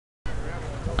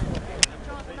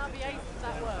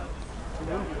that works.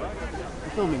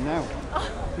 I'm filming now.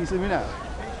 Can you see me now?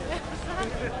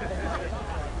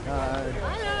 Hello!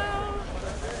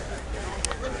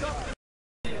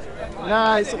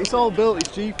 Nah, it's all built, it's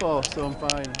G-force, so I'm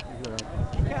fine.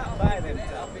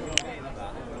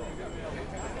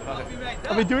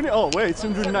 I've been doing it all the way, it's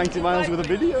 190 miles with a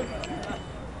video.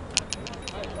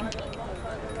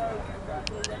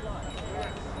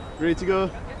 Ready to go?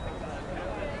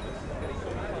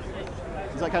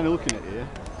 Is that kind of looking at you?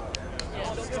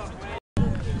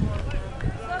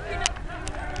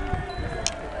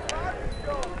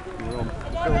 We're on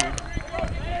filming.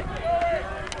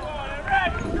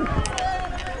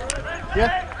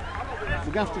 Yeah,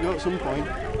 we're going to have to go at some point.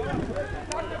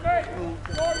 When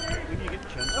you get the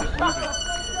chance, get moving.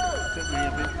 Took me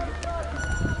a bit to get...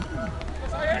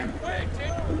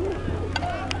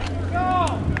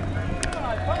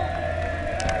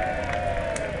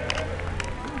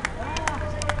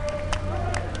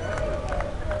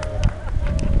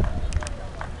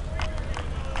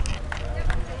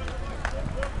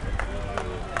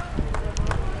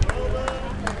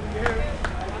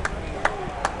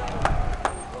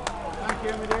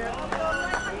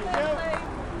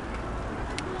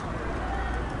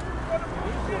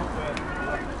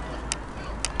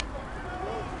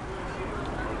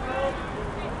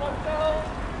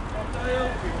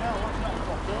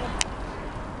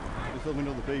 Filming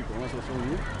other people, that's what's on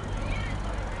you.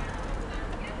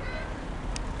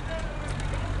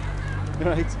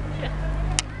 Right. Yeah.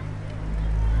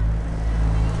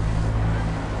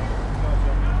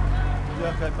 You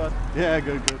okay, bud? Yeah,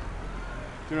 good. Do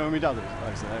you know where my dad is?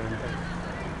 Right,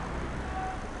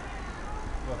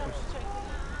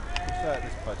 there.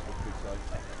 This place would be safe.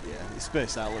 Yeah, it's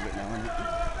spaced out a little bit now, isn't it?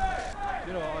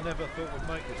 You know what, I never thought we'd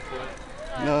make this point.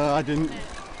 No, I didn't.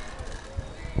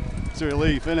 It's a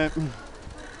relief, isn't it?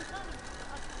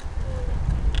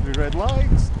 The red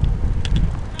lights.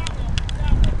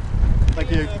 Thank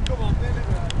you. Come on, I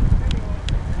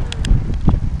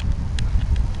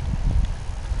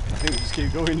think we just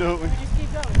keep going, don't we? We just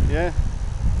keep going? Yeah.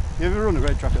 You ever run a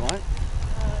red traffic light?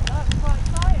 That's quite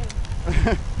exciting.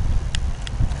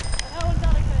 That one's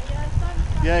delicate,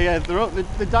 yeah. Yeah,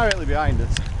 they're directly behind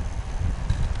us.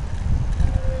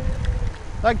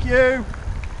 Thank you.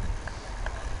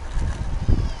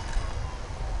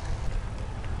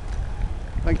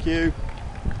 Thank you.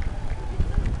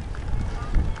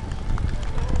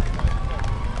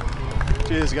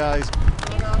 Cheers, guys.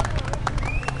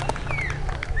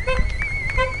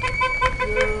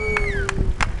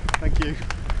 Thank you.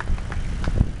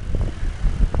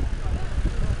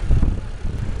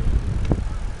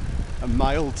 A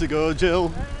mile to go,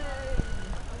 Jill.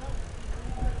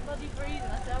 Bloody freezing,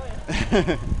 I tell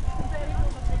you.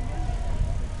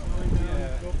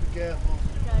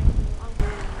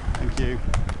 Thank you.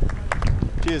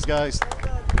 Cheers, guys.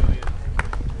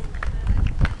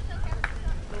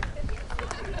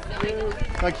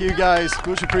 Thank you, guys.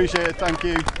 Much appreciated. Thank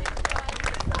you.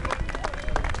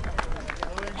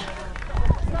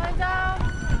 Slide down.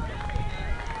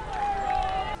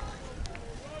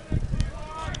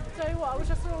 Tell you what, I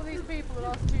wish I saw all these people the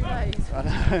last 2 days. I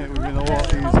know, it would have been a lot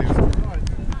easier.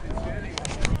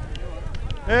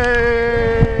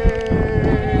 Hey!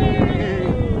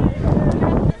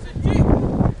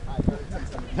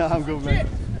 No, I'm good, mate.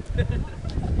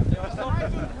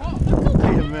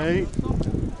 Hey, mate.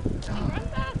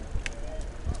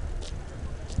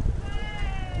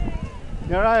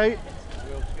 You alright?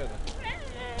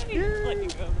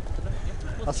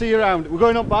 I'll see you around. We're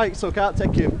going on bikes, so I can't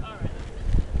take you.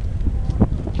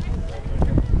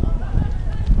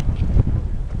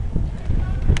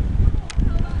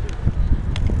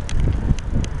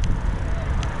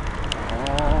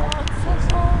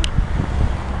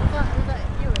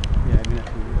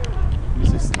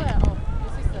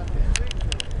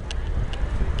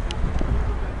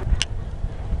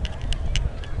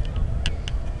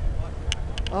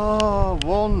 Oh,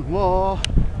 one more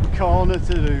corner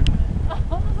to do. Oh,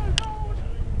 I'm so cold.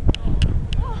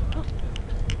 Oh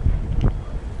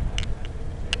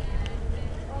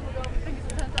my god, my fingers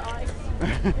have turned to ice.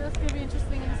 That's going to be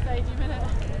interesting in the stagey minute.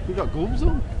 You got gloves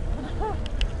on?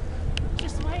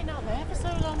 Just waiting out there for so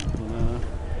long.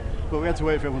 But we had to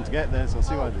wait for everyone to get there, so I'll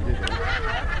see why they did it.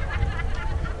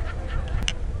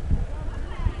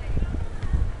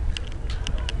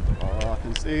 Oh, I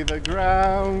can see the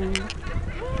ground.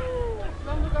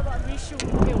 Long we've got that really short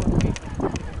hill, haven't we?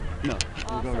 No,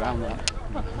 we'll go around that.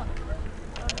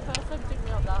 First time took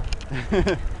me up that.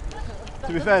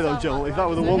 To be fair though, Joel, if that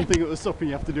were the one thing that was stopping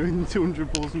you after doing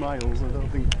 200 plus miles, I don't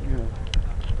think, you know.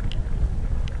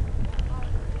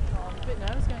 Oh, I'm a bit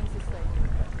nervous going to this thing.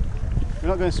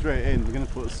 not going straight in, they're going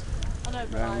to put us I know,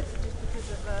 but round. like, just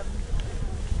because of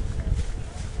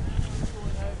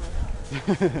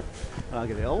falling over I'll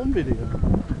get it all on video. in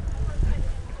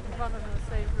front of a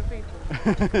save for people.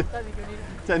 Don't think you need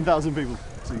it. 10,000 people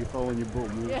so you fall on your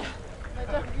bum. Yeah, no,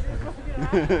 don't think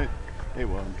you need it. It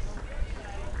won't.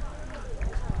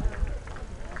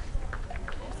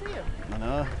 You see him? I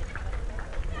know.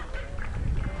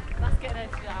 That's getting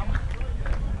edged down.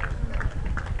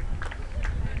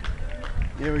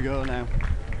 Here we go now.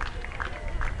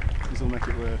 This will make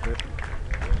it worth it.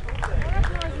 I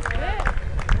recognise this bit.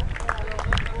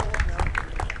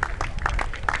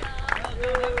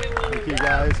 Thank you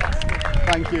guys.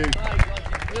 Thank you.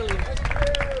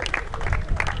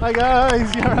 Hi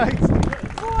guys, you alright?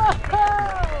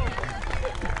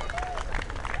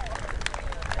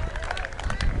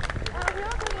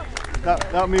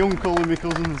 That my uncle and my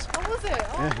cousins. What was it?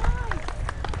 Oh, Yeah. nice.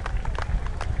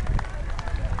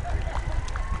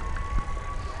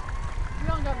 We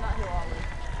aren't going that hill, are we?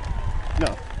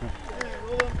 No.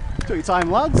 Took your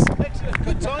time, lads. Excellent,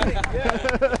 good timing. Yeah.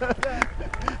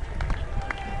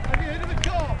 Have you heard of a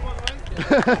car, by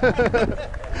the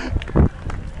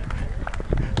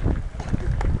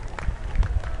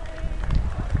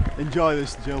way? Enjoy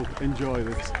this, Jill. Enjoy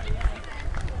this.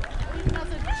 You can have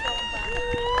the shot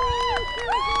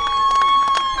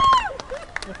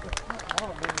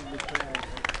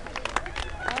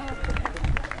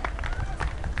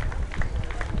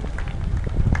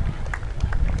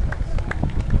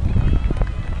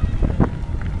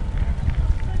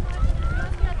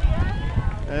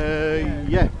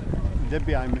Yeah, dead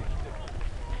behind me.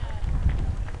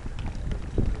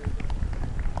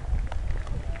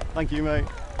 Thank you, mate.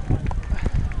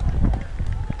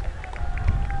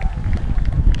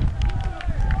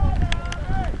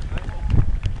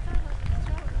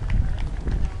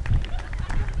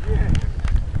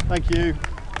 Thank you.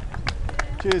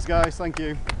 Cheers, guys. Thank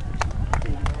you.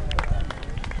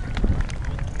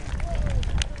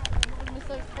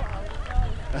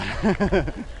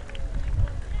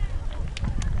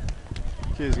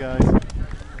 Cheers, guys.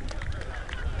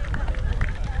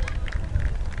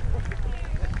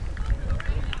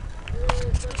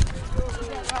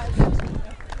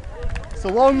 It's a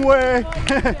long way.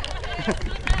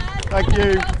 Thank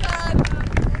you.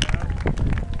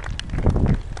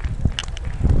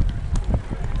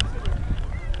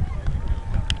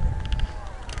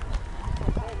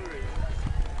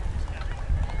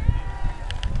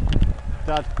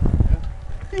 Dad.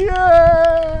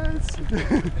 Yes!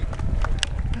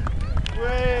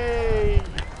 Way!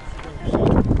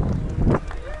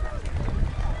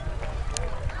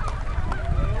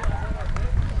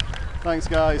 Thanks,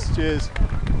 guys. Cheers.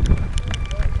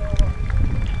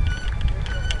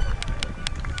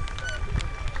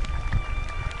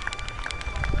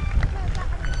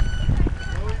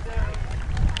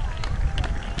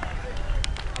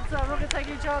 So I'm not going to take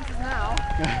any chances now.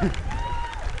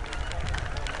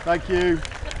 Thank you.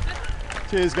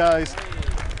 Cheers, guys.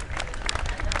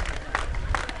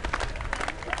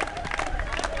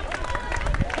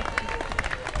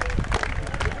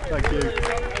 Thank you.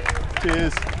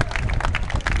 Cheers.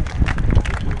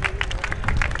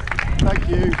 Thank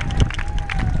you.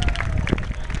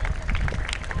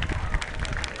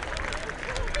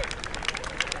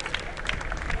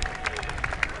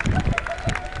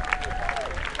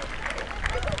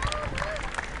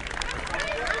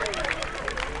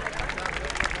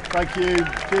 Thank you.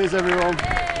 Cheers, everyone.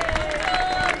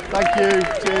 Thank you.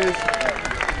 Cheers.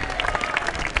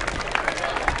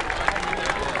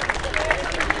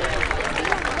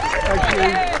 Thank you.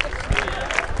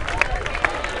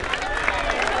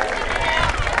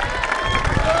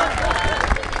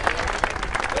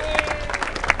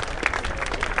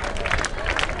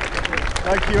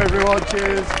 Thank you, everyone.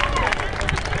 Cheers.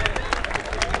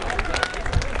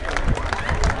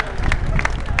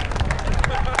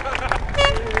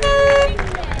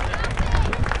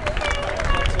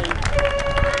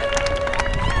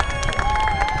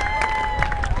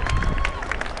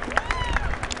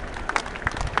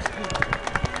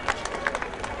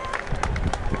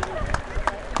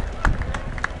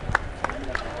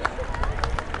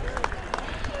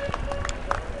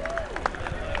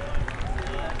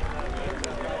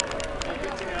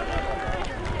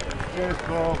 Cheers,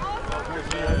 Paul.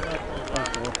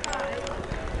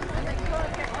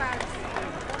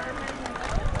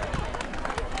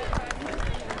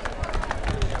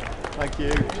 Thank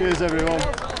you. Cheers, everyone.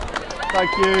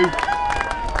 Thank you.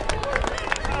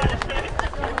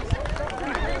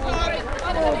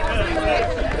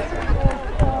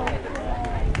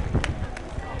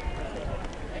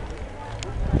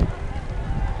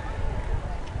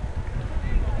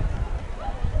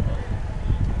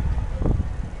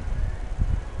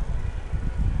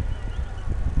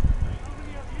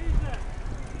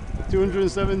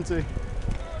 270.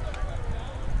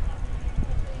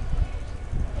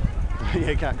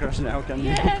 You can't crash now, can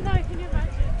you? Yeah, no, can you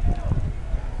imagine?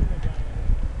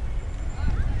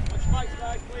 Watch your bikes,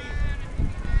 guys, please.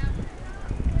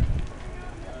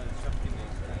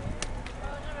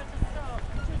 Oh, never to stop.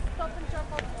 Just stop and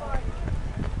jump off the bike.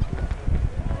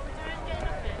 We're doing getting a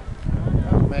bit.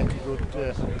 That'll make a good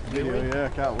Video, yeah,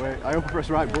 can't wait. I hope I press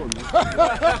the right button.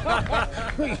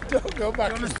 Don't go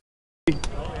back.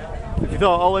 If you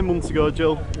thought all them months ago,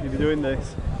 Jill, you'd be doing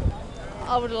this.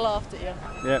 I would have laughed at you.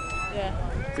 Yeah. Yeah.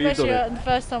 But you've Especially done it. the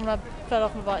first time when I fell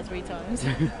off my bike 3 times.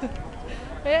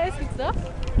 Yeah, it's good stuff.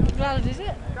 I'm glad I did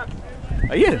it.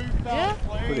 Are you? Yeah.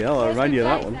 Bloody hell, I It's ran you good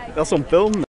that play. one. That's on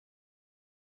film.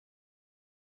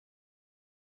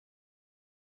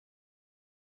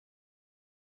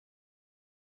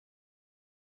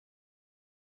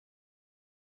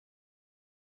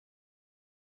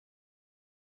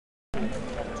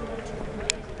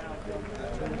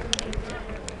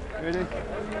 Ready?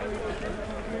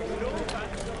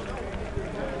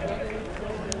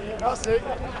 That's it.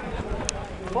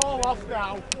 Fall off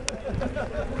now.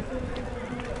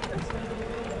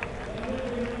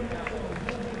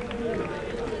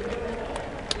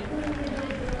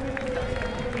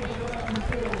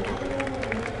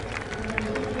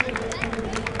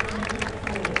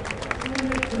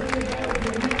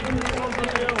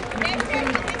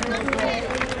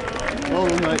 Well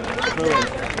done, mate. Brilliant.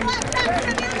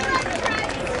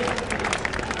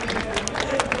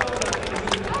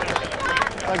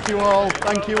 Thank you all.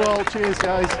 Thank you all. Cheers,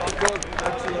 guys.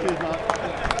 Cheers, Matt.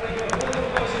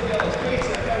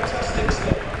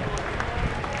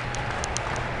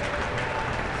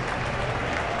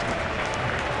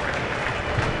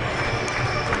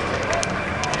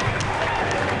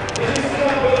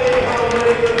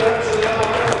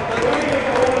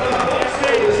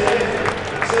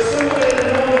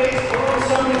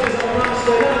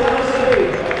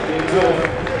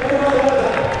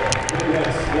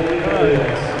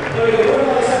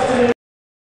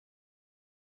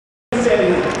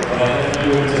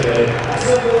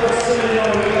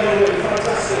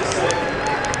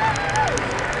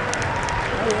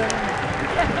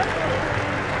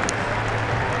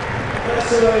 That's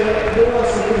the way that the world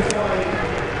can find